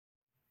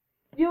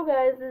Yo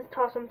guys, this is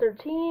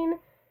Tossum13.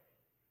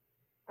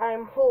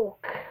 I'm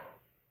Hulk.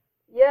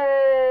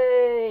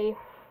 Yay!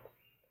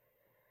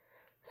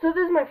 So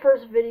this is my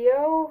first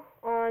video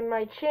on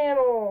my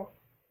channel,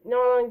 not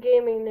on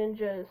Gaming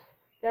Ninjas.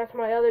 That's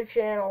my other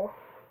channel.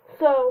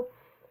 So,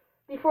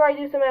 before I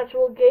do some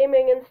actual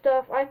gaming and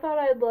stuff, I thought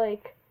I'd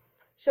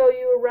show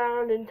you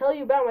around and tell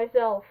you about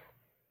myself.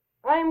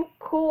 I'm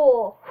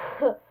cool.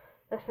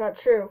 That's not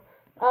true.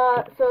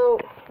 So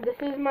this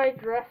is my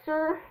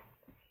dresser,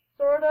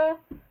 sorta.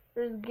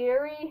 There's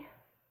Gary.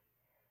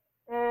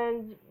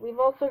 And we've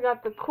also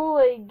got the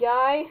Kool-Aid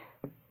guy.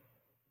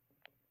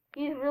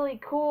 He's really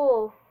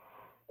cool.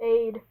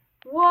 Aid.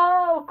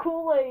 Whoa,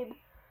 Kool-Aid.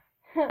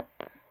 And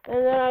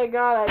then I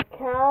got a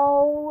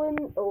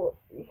calendar. Oh,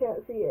 you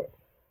can't see it.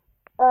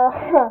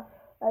 A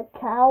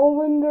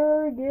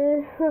calendar.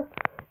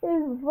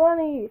 It's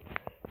funny.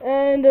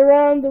 And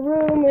around the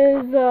room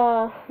is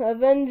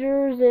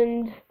Avengers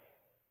and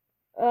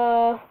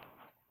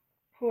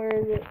where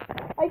is it?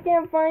 I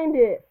can't find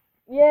it.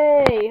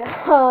 Yay.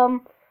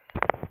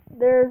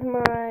 There's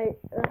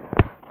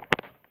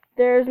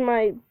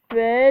my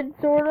bed,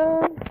 sort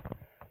of,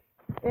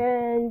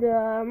 and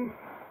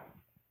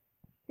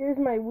here's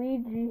my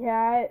Ouija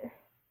hat.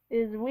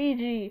 Is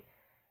Ouija.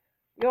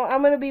 Yo,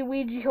 I'm gonna be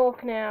Ouija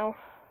Hulk now.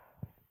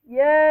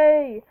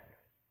 Yay!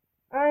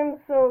 I'm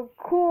so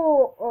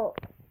cool.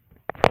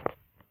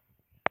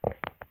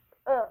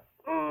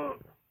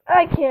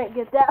 I can't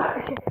get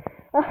that.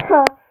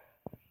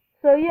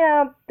 So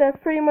yeah, that's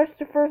pretty much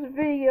the first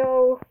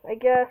video, I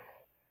guess.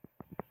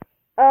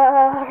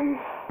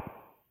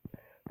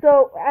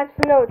 So,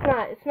 actually, no, it's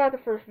not. It's not the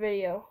first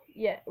video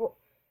yet. Well,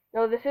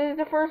 no, this is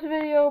the first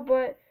video,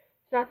 but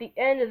it's not the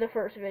end of the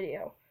first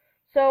video.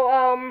 So,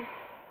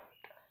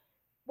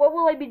 what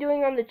will I be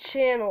doing on the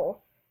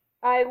channel?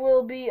 I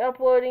will be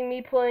uploading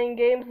me playing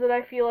games that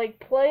I feel like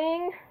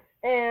playing,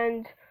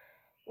 and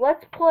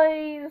Let's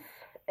Plays,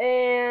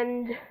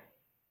 and,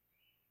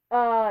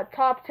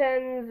 top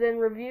 10s and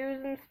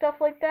reviews and stuff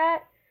like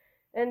that.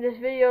 And this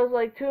video is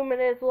like 2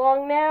 minutes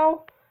long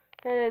now,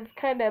 and it's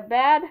kinda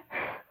bad.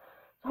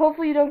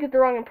 Hopefully you don't get the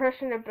wrong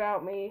impression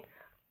about me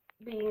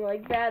being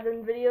like bad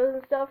in videos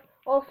and stuff.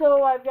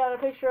 Also, I've got a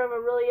picture of a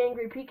really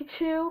angry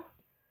Pikachu.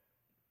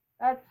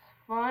 That's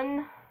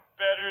fun.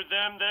 Better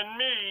them than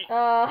me.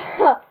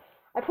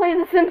 I play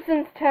The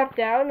Simpsons tapped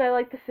out, and I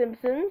like The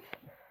Simpsons.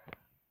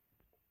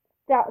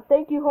 Yeah,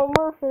 thank you,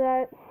 Homer, for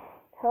that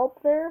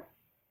help there.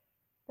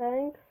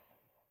 Thanks.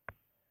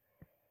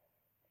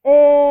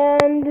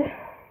 And,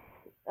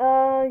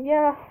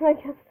 yeah, I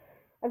guess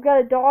I've got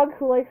a dog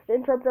who likes to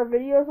interrupt our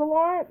videos a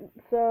lot,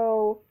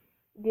 so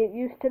get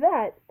used to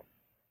that.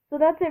 So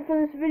that's it for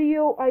this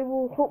video. I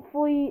will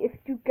hopefully, if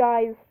you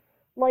guys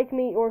like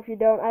me or if you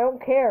don't, I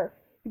don't care.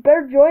 You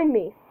better join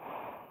me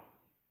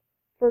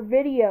for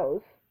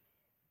videos.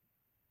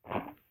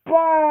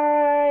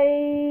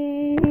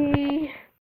 Bye!